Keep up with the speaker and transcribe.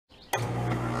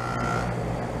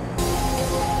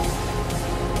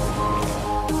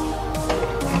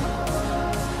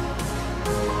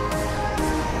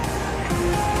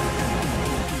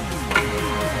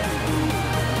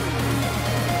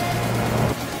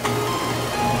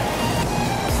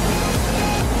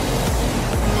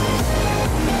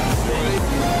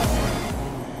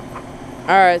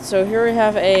Alright, so here we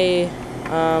have a,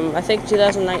 I think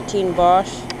 2019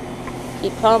 Bosch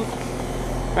heat pump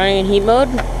running in heat mode.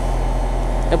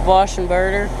 A Bosch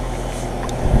inverter.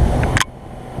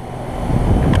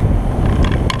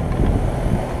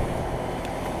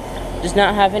 Does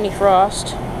not have any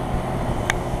frost.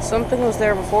 Something was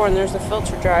there before, and there's the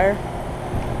filter dryer.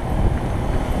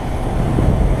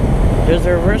 There's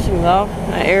the reversing valve.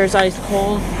 That air is ice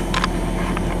cold.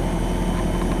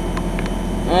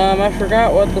 I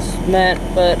forgot what this meant,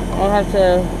 but I'll have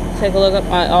to take a look at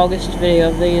my August video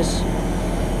of these.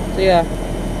 So yeah,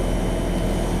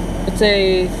 it's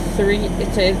a three.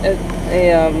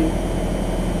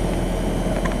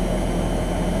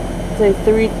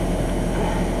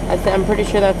 I'm pretty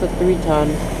sure that's a 3-ton.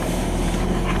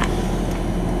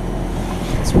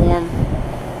 It's warm.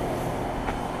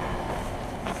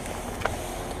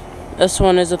 This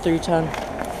one is a 3-ton.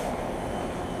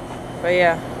 But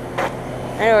yeah.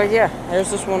 Anyways, yeah, there's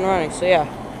this one running. So yeah.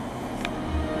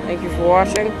 Thank you for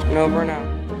watching, and over and out.